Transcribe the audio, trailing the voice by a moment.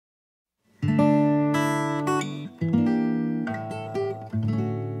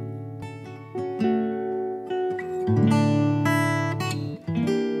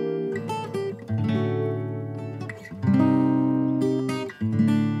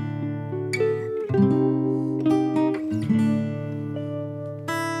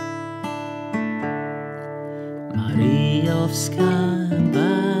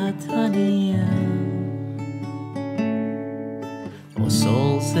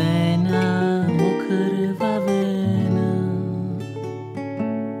scena okrvavena,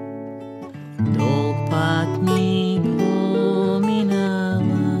 dok patnji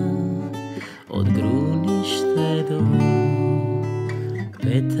pominama od Grunište do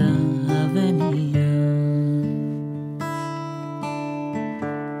Peta Avenija.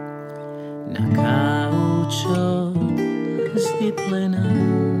 Na kaučo zdiplena,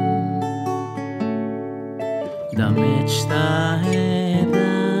 da mečta je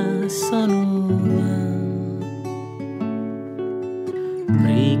da sonuva,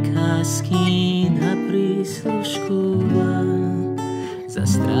 prikazki da prisluškuva, za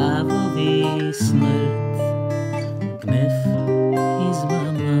stravovi smrt, gnev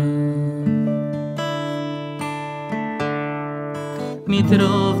izvama.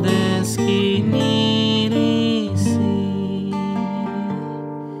 Mitrovdenski mirisi,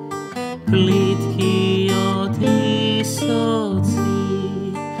 plitki otisoci,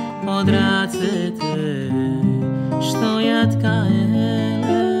 odracete što jatka ele,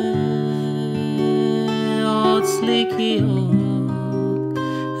 od sliki od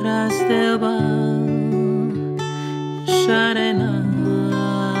razdelba, šarena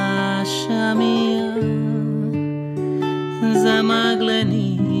šamija,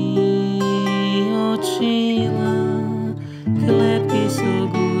 zamagleni očila, klepki su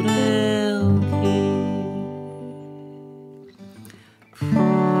gurelki.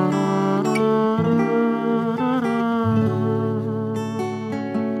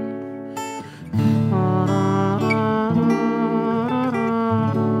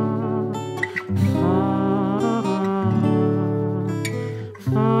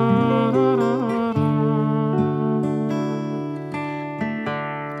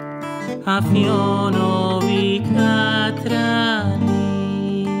 Afionovi katrani,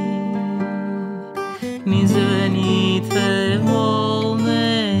 nizvenite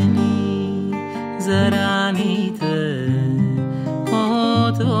volmeni, zaranite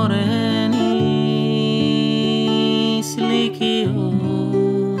otvoreni, sliki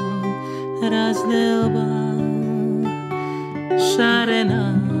od razdelba, šarena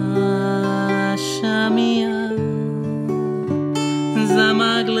šamija,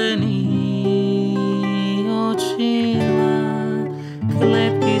 zamagleni očila,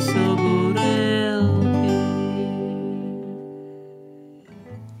 klepki su gurelki.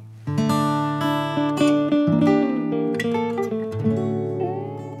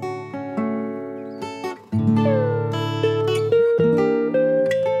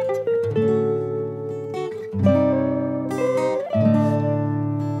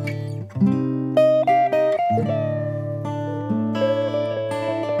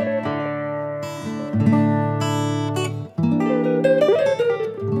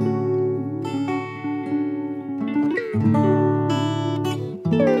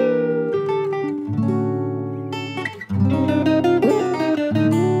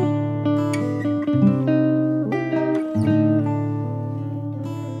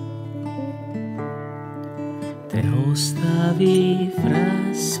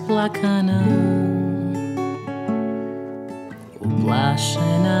 Rasplakana,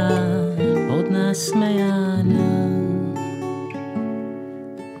 uplašena, podnasmejana,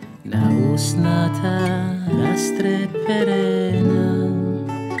 na usnata rastreperena,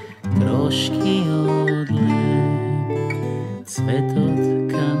 troški odlep, cvet od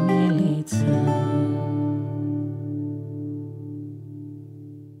kamilica.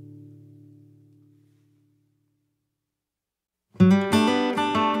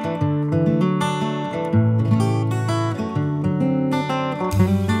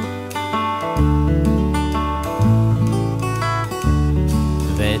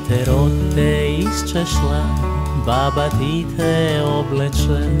 Češla, baba ti te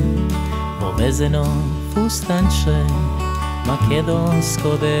obleče, povezeno fustanče,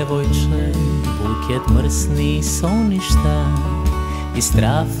 makedonsko devojče, buket mrsni soništa i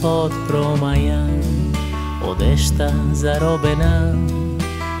straf od promaja, odešta zarobena,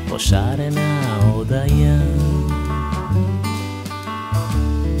 pošarena odaja.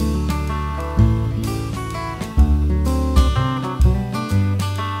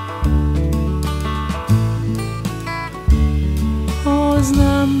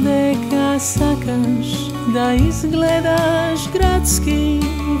 Znam deka sakaš, da izgledaš gradski,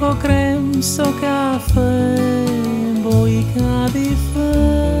 vo krem so kafe, boji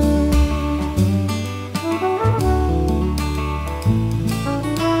Kadife.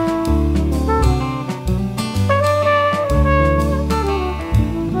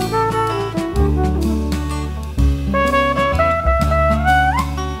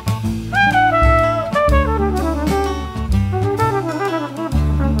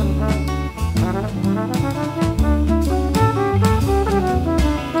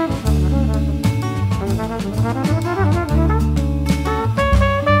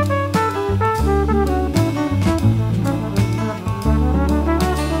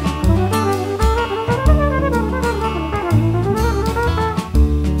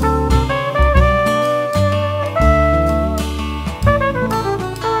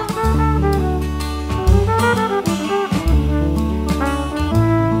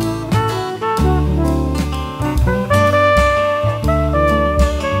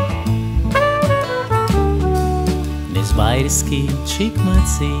 bliski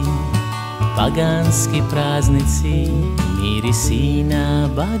čikmaci, paganski praznici, mirisi na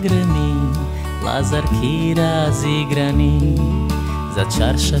bagremi, lazarki razigrani, za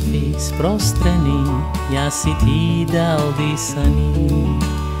čaršafi sprostreni, ja si ti dal disani,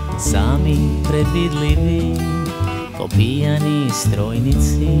 sami predvidljivi, popijani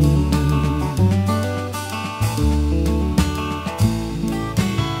strojnici.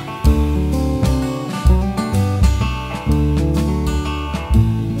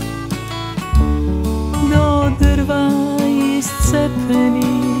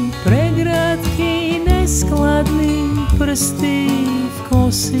 Iscepeni, pregratki, neskladni, prsti v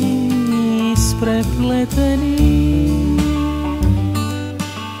kosi isprepleteni.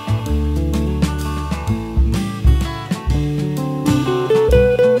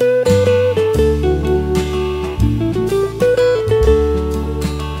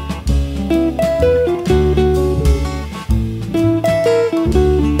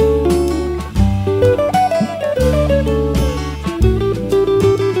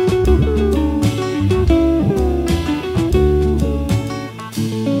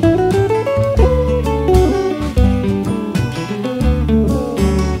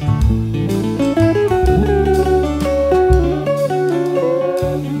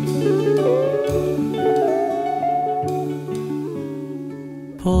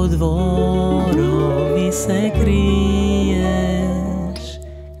 Po dvorovi se kriješ,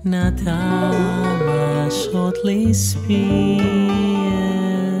 na tamaš otli spiješ.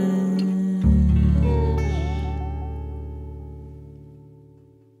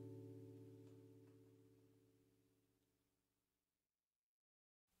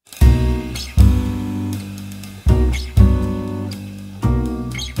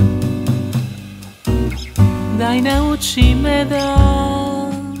 Daj nauči me da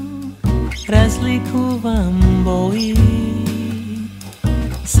razlikujem boji,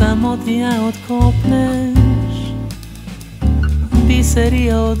 samo ti ja otkopneš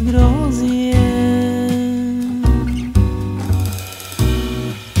biserije od grozije.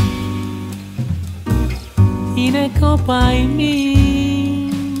 I ne kopaj mi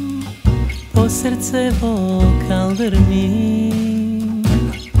po srcevo kaldrmi,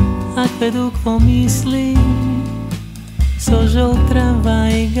 akveduk pomisli sožol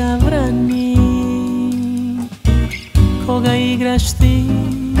tramvaj gavrani. Koga igraš ti,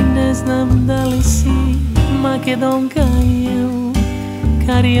 ne znam da li si Makedonka ili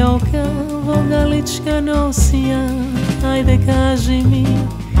Karioka, vogalička nosija. Ajde kaži mi,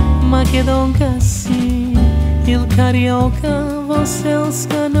 Makedonka si ili Karioka,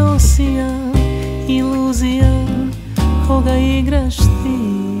 voselska nosija. Iluzija, koga igraš ti.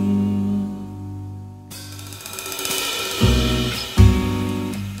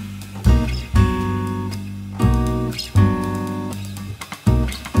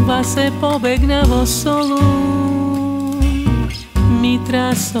 Pa se pobegnavo solu, mi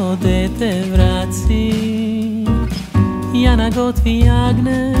traso dete vraci. Ja na gotvi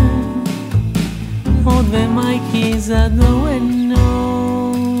jagne, od dve majki zadovoljno.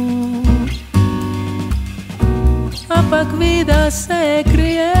 A pak vida se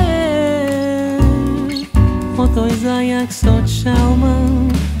krije, o toj zajak so čalma,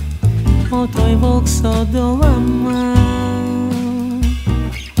 o toj volk so dolama.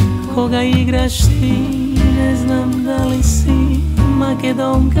 Koga igraš ti, ne znam da li si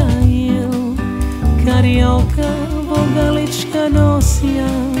Makedonka ili Karioka, vogalička nosija.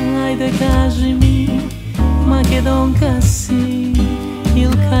 Ajde kaži mi, Makedonka si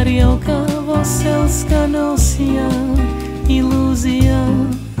ili Karioka, voselska nosija. Iluzija,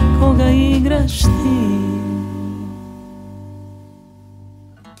 koga igraš ti.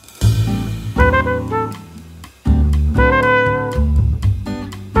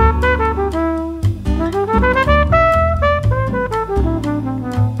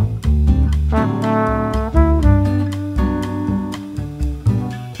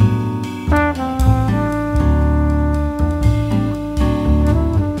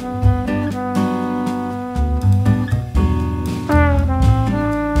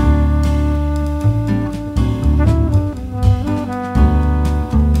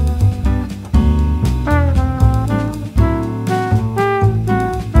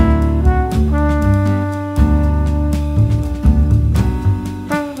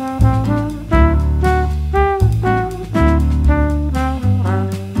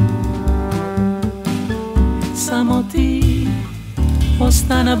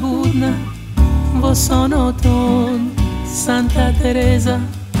 Ostana budna, vo sono ton, Santa Tereza,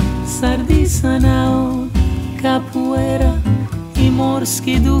 sardisana od capoeira i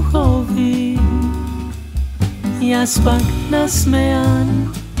morski duhovi. Jaz pak nasmejan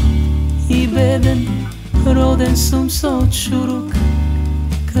I beden, roden sum so čuruk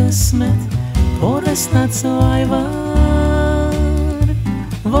Късмет поръснат со айвар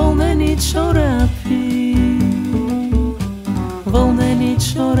Вълнени чорапи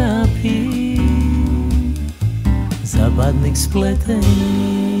Забадник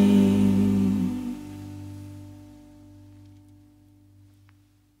сплетени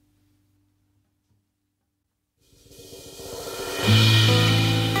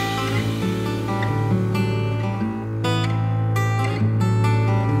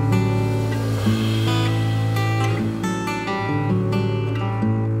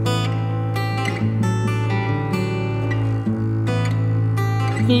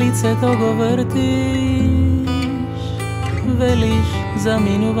Лицето го въртиш, велиш,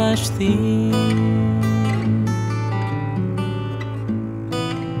 заминуваш ти.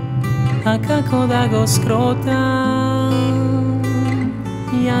 А како да го скротам,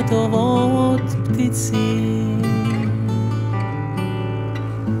 ятово от птици.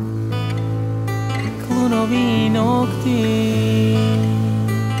 Клунови ногти,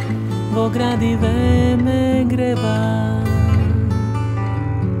 во градиве ме греба.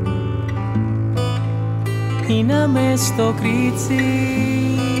 I na mesto krici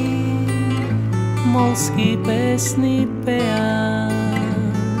molski pesni peja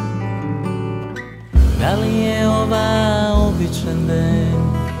Da li je ova običan den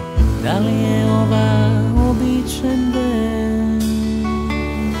Da li je ova običan den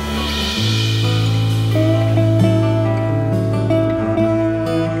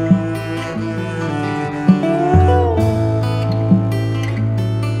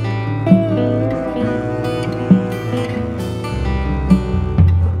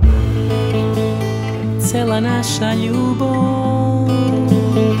Cela naša ljubov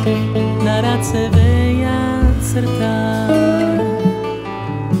na race veja crta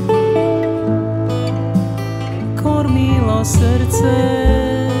Kormilo srce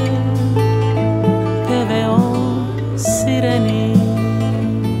peve o sireni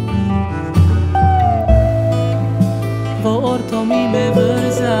Vo orto mi me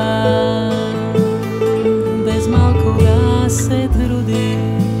vrza bez malko da se trudi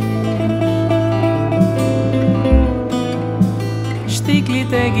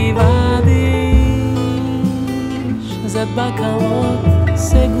Štiklite gi vadiš, za bakalot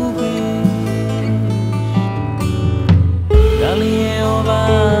se gubiš Da li je ova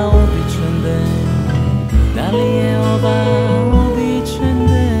običan den, da li je ova običan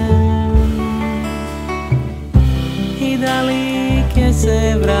den I da li ke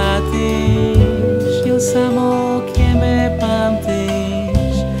se vratiš, ili samo ke me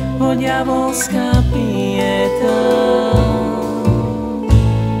pamtiš Vo djavolska pijeta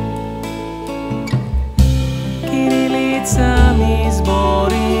Kirilicam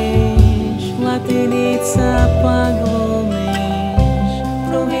izboriš, latinica pa glumiš,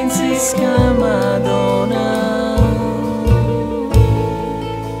 provincijska Madona.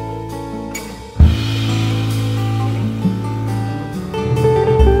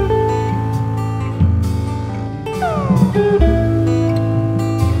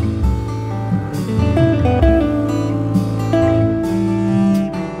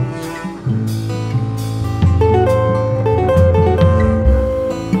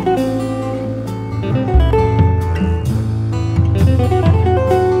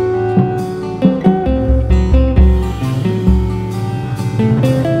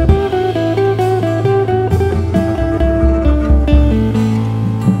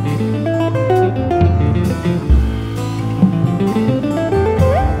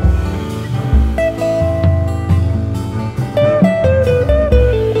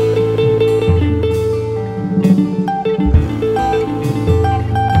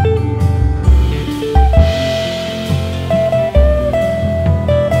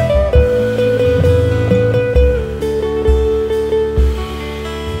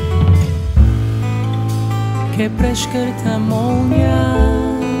 Preškrta molnja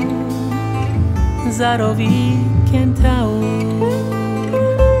zarovi kentaur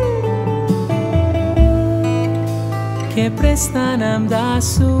Ke prestanam da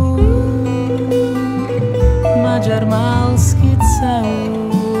su mađar malski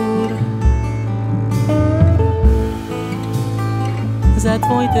caur Za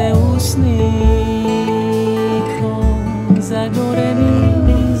tvoj te usnikom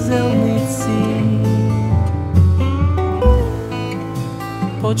zagoreni zelnici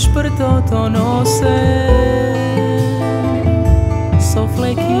Pod šprto to nose so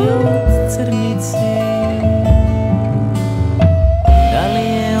fleki od crnici Da li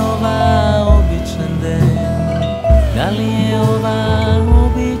je ova običan den,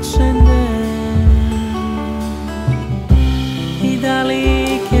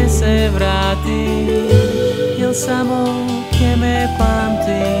 vrátiš, jel samo ke me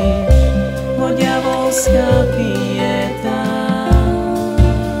pamtiš, vo djavolska pijeta.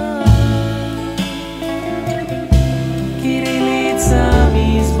 Kirilica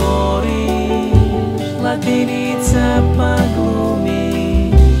mi zboriš, latinica pa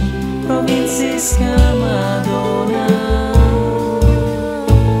glumiš, provincijska Madona.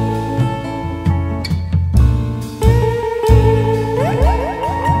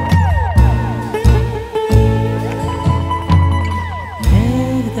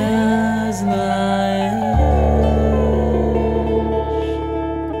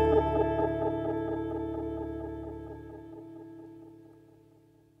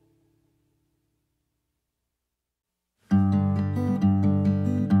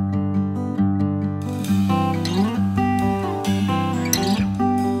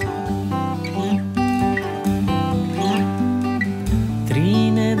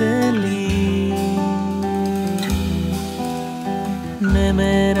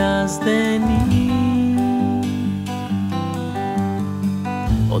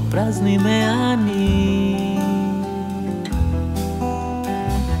 Prazni me ani,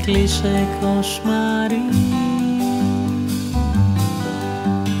 kliše košmari,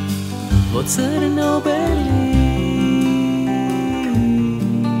 vo crno beli,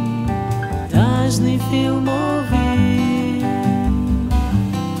 tažni filmovi,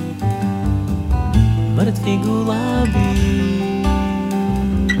 mrtvi gulabi,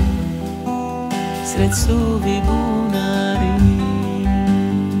 sred suvi bunari.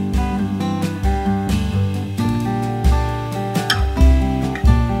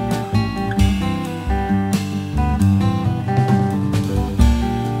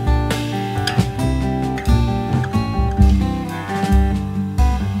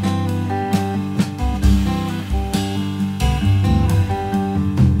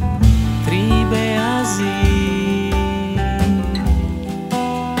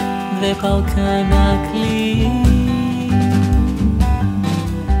 Palka na klí,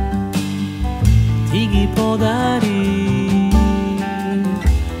 Tigi podarí,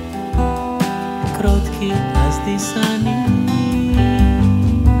 krotky a zdysaný.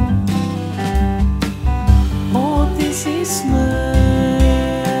 O, ty si smrt,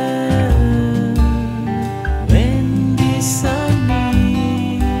 ven dysaný,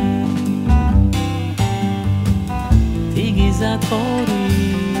 Tigi zatvorí,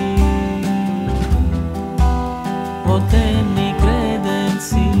 o temni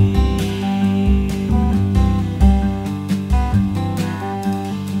kredenci.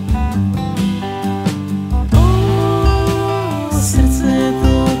 O, srce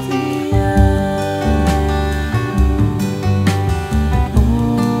to ti je,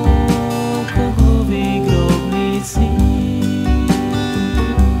 o, ko glubi grobnici.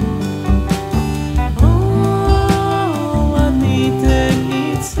 O, ladni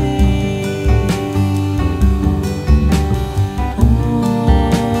temnici.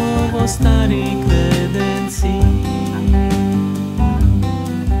 Stari kredenci.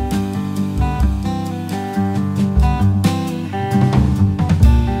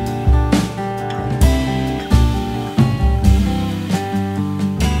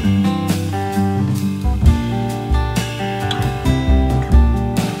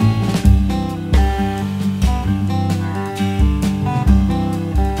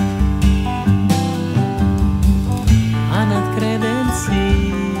 A nad kredenci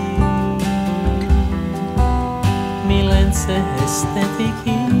milence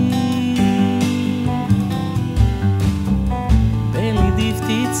estetiky, beli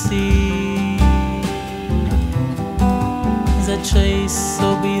divtici, začej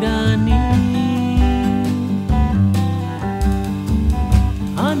sobirani,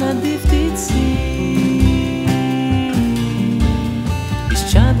 a na divtici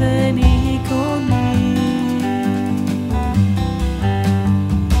iščadeni ikoni,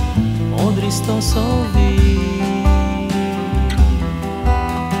 modri stosovi,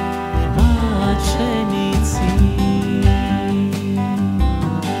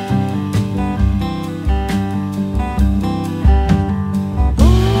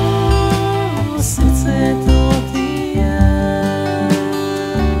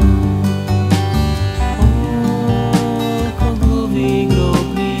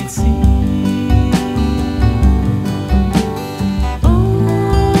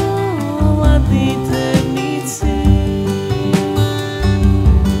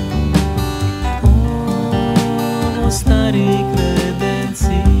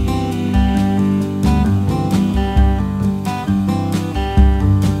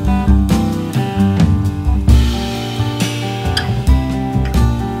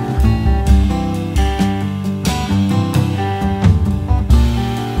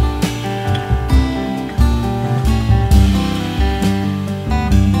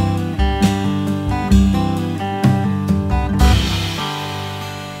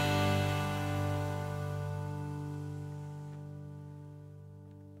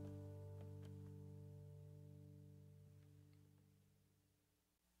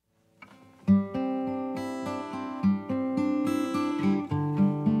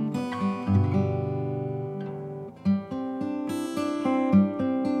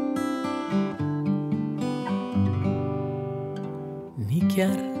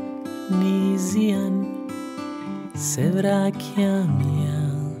 Nikar Nizian se vraćam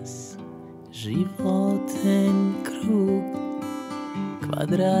jas, životen krug,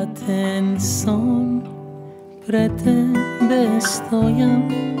 kvadraten son, pred tebe stojam,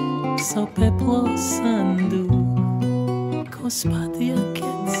 so peplo sandu, ko spatija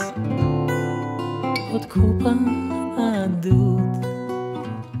kec, od kupa adut.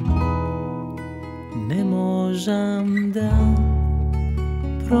 Ne možam da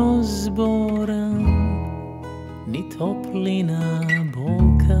prozboram, ni toplina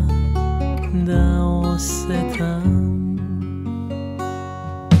bolka da osetam.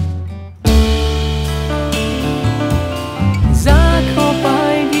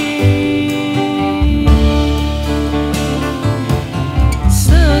 Zakopaj gi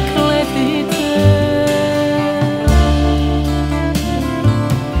sklepite,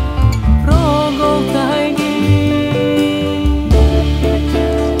 progoltaj gi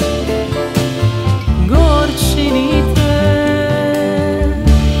gorčinite,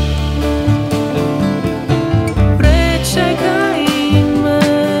 prečekaj me,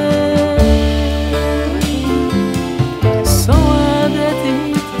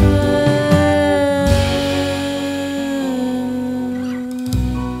 soladetite.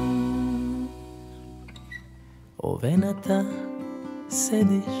 Ovenata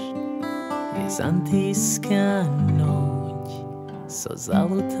sediš, vizantijska noć, so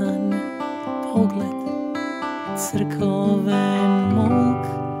zalutan pogled, crkoven mok,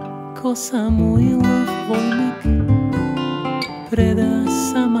 ko Samuilov vojnik, preda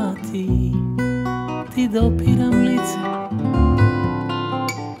sama ti dopiram lice,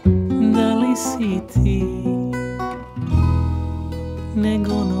 da li si ti,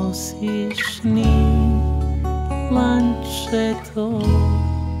 nego nosiš ni lančeto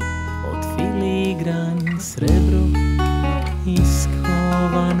od filigran srebro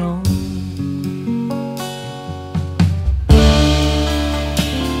iskovano.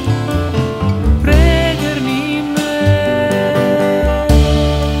 Pregrni me,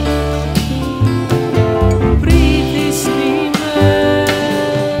 pritisni me,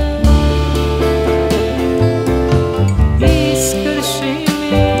 iskrši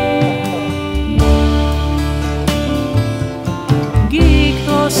mi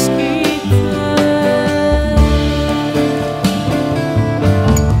gikoskite,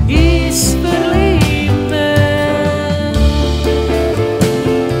 isprli me,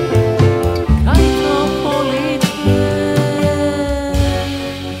 kaj to polite.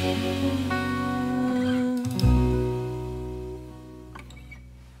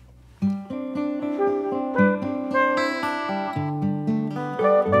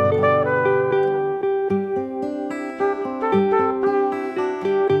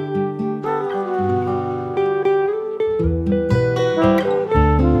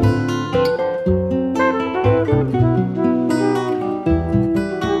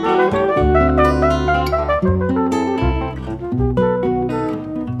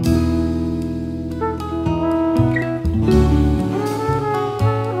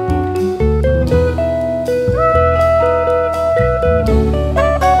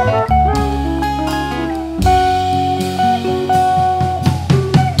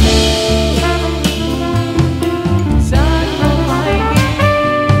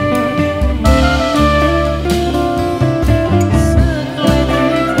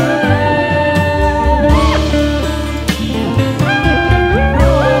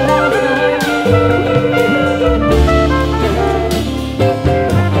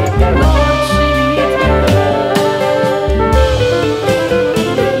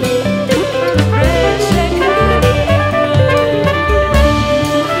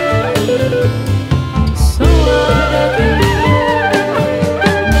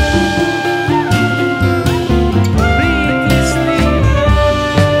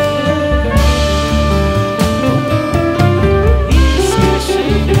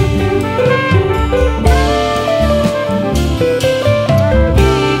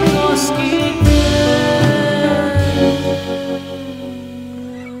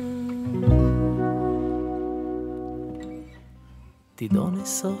 Ti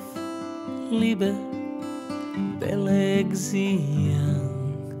donesov libe Aleksandar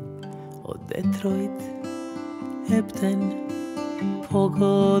od Detroit Epten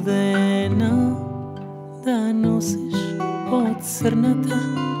pogodena da nosiš pod crnata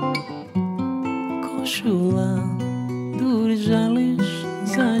košula, dur žališ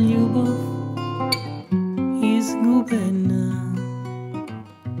za ljubav izgubena.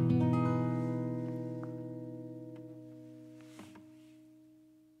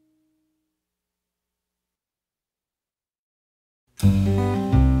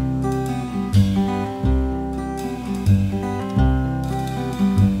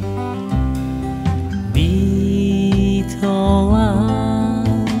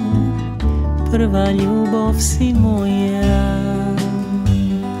 Prva ljubov si moja,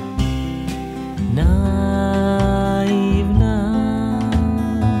 naivna,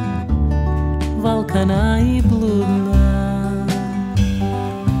 valkana i bludna.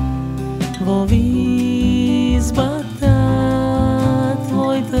 Vo izbata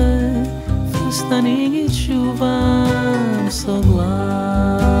tvojte fustani gi čuvam so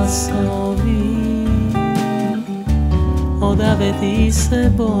glasovi, odave ti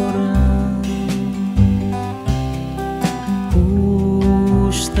se boram.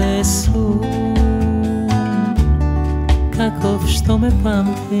 Ušte su kakov što me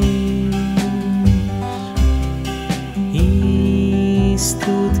pamtiš,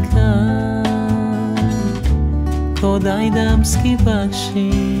 istutka ko dajdamski bakšiš.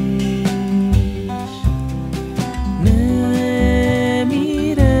 Nemireni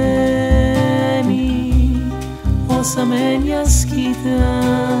osamenja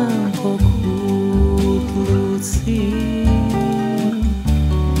skitam po kutluci,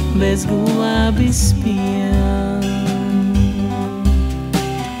 bez gulabi spijam.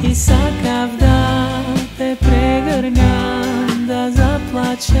 I sakav da te pregrnjam, da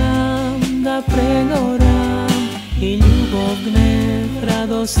zaplaćam, da pregoram, i ljubov, gnev,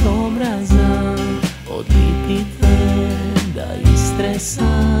 radost, obrazam, odlipite da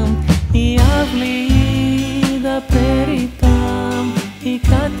istresam, i javli da peripam, i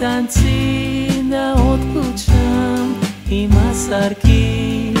katanci da otkućam, i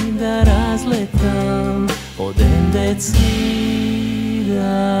masarki da razletam, od endeci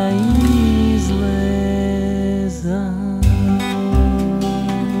da izlezam.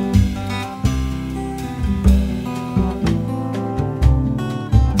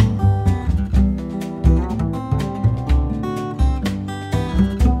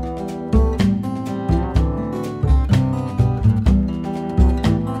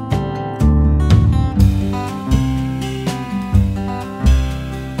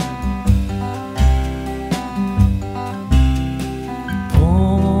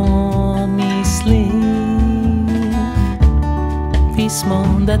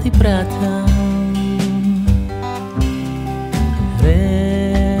 Pismo da ti pratam,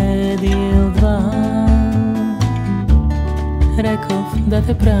 red il dva, rekov da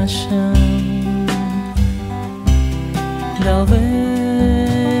te prašam, da veneštil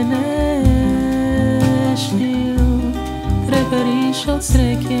treperiš od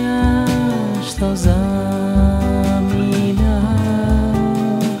srekja što zamina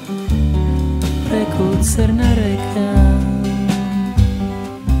preku crna reka.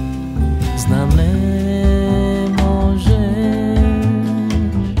 Znam ne možeš,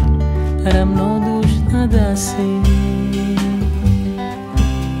 ravnodušna da si,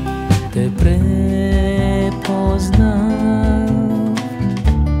 te prepoznam,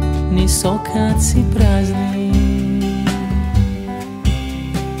 ni sokad si prazni.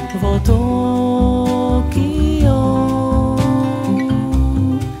 Vo Tokio,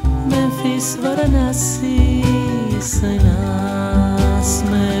 Memphis, Varanasi, se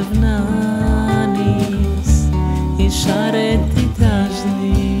nasmevna šareti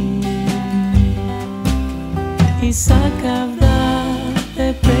tažni, i sakav da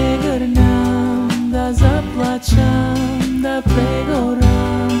te pregrnam, da zaplaćam, da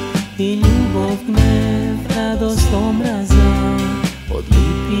pregoram, i ljubov, gnev, radost, omrazam,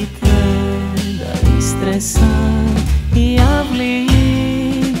 odlipite da istresam, i javli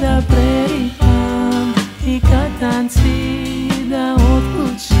da preripam, i katanci da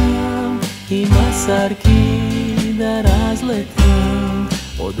otkućam, i masarki da razletam,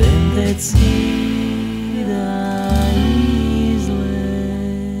 od endeci da izlezam.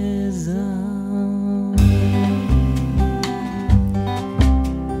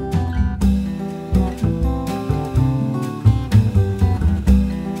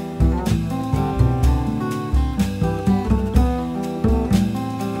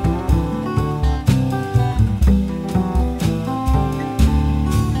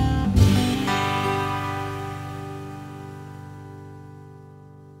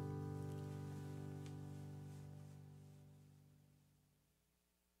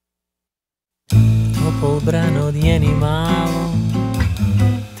 Brano odjeni malo,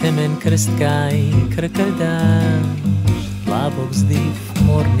 temen krst kaj Krk Karadash, labog zdiv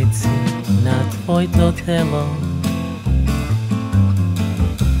mornici na tvojto telo,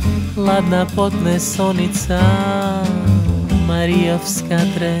 ladna potnesonica, Marijovska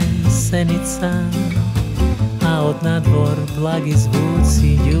tresenica, a od nadvor blagi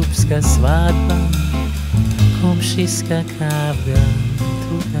zvuci, ljubska svadba, komšijska kavga.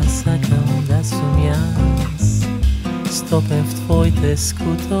 Da sakam da sum jas, stopem v tvojte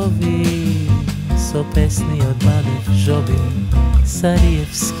skutovi, so pesni od Badev Žobin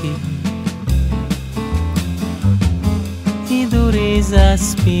Sarijevski. I duri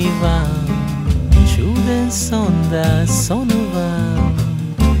zaspivam, čuden son da sonuvam,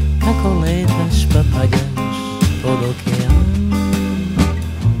 kako letaš pa padjaš pod okean.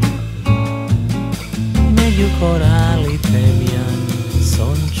 Među korali temjan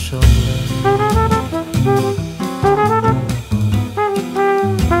sončomle.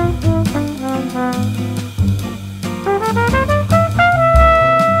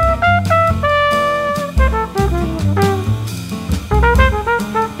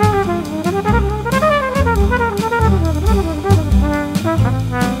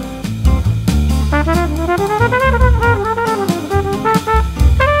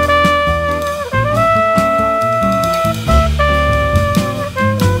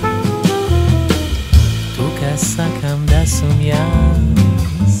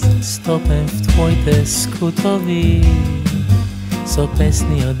 Stopem v tvojte skutovi, so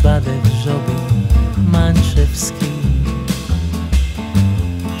pesni od Badev Žobin Mančevski.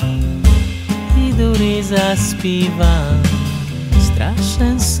 I duri zaspivam,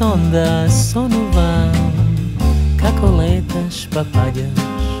 strašen son da sonuvam, kako letaš pa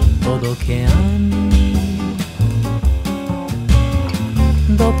padjaš pod okean.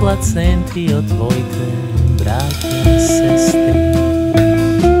 Do placenti od tvojte, brati i sestri.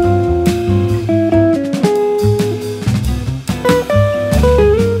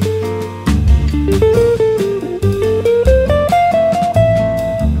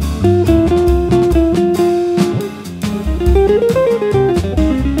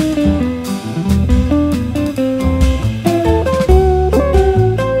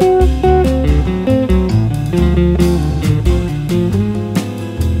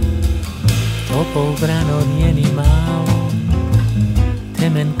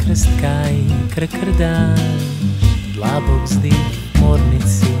 Krk Karadash, dlabok zdi v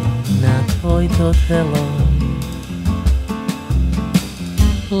mornici na tvojto telo.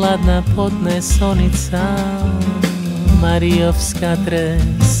 Ladna potne sonica, Marijovska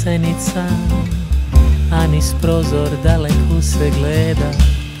tresenica, a niz prozor daleku se gleda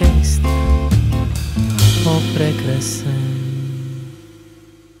tekst o prekresen.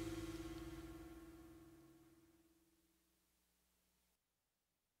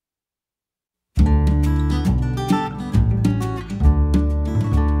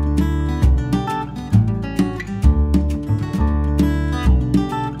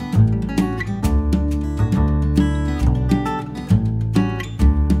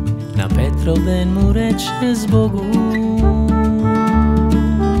 Den mu reče zbogu,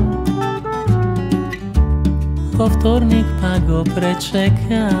 po vtornik pa go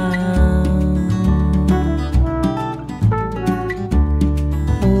prečeka.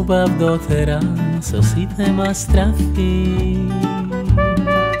 Ubav doteran, so si tema strafi.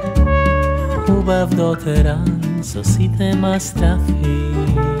 Ubav doteran, so si tema strafi.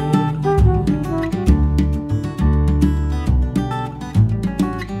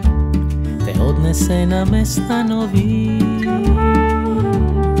 Odnese na mesta novi,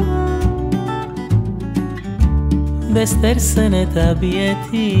 bez terseneta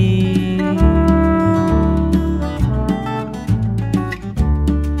bijeti,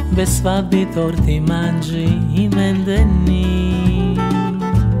 bez svadbi, torti, manđi i mendeni.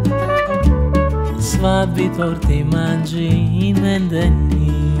 Svadbi, torti, manđi i mendeni.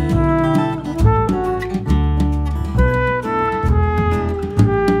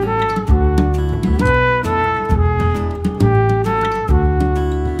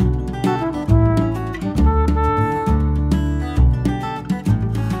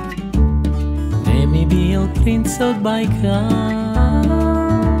 Princ od bajka,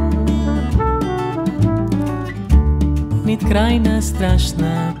 nit krajna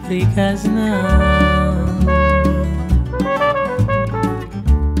strašna prikazna.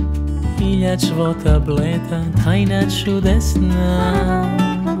 Hilja čvota bleta, tajna čudesna.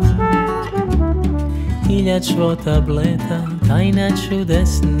 Hilja čvota bleta, tajna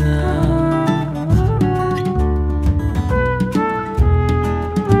čudesna.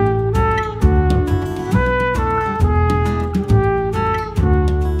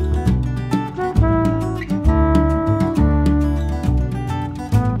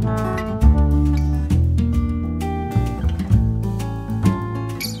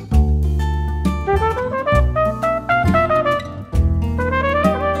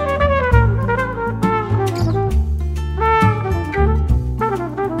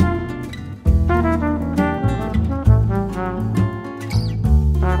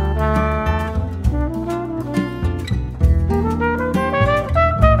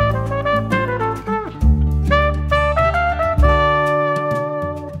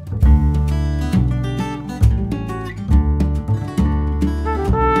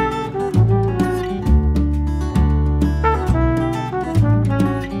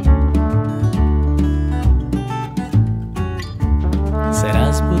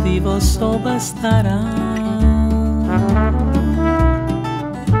 ljubav stara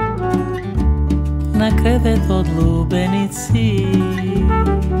na krevet od lubenici,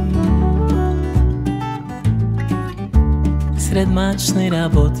 sred mačni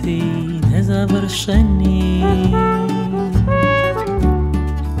raboti nezavršeni,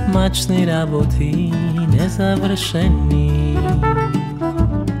 mačni raboti nezavršeni.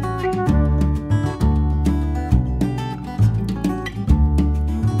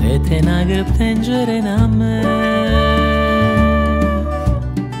 Dete na grb tenđere na me,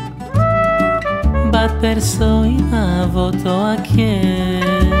 bat perso ima voto akje,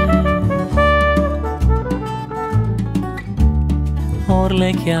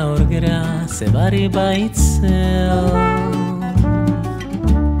 orlekja orgra se vari bajicel,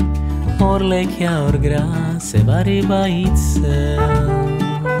 orlekja orgra se vari bajicel.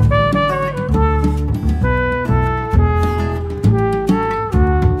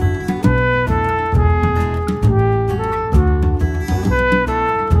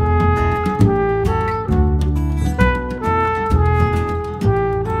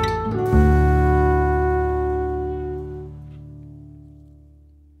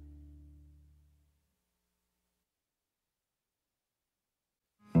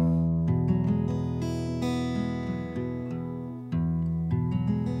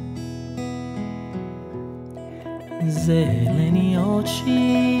 Zeleni oči,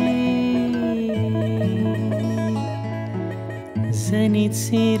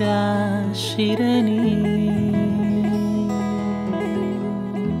 zenici rašireni,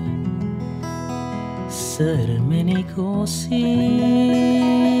 srmeni kosi,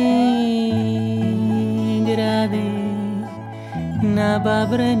 gradi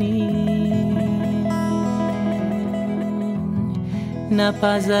nababreni, na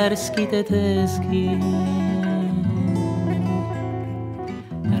pazarski Tezgi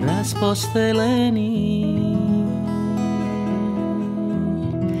rasposteleni,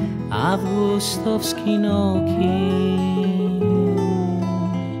 avgustovski noki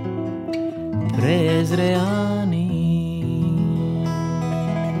prezreani,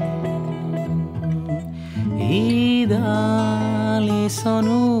 i da li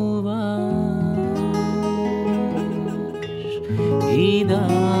sonuvaš, i da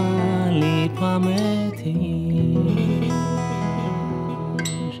li pametiš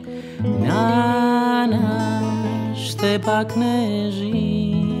na naš te pak ne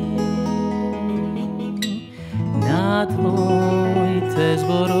živim, na tvoj te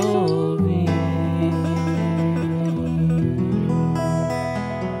zborovi.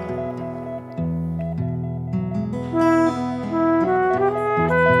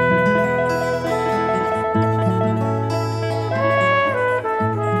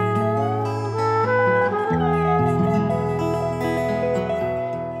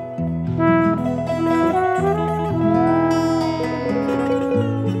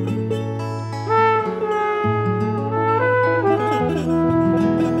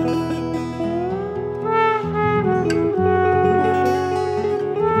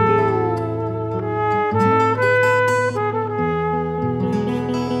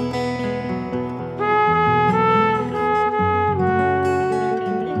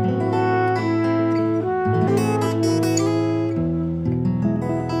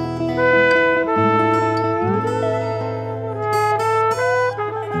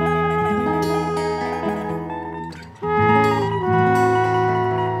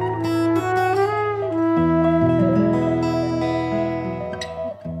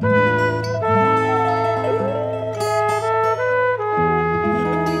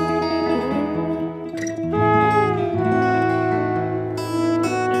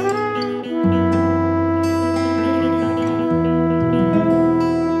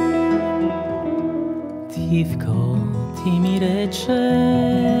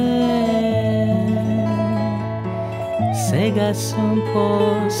 Sega sam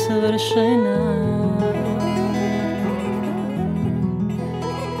posvršena,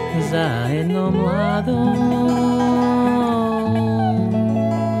 zajedno mlado,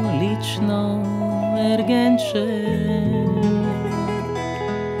 lično ergenče.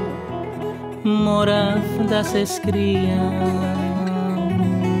 Morav da se skrijam,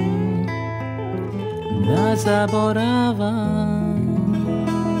 da zaboravam,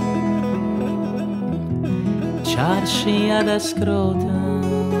 čaršija da skrotam,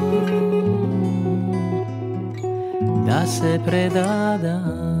 da se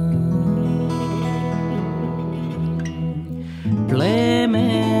predadam. Plemenski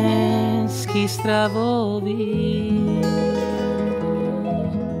stravovi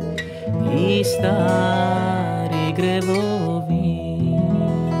i stari grevovi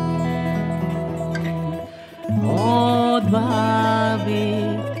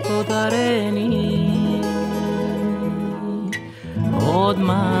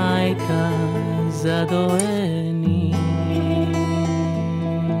zojeni.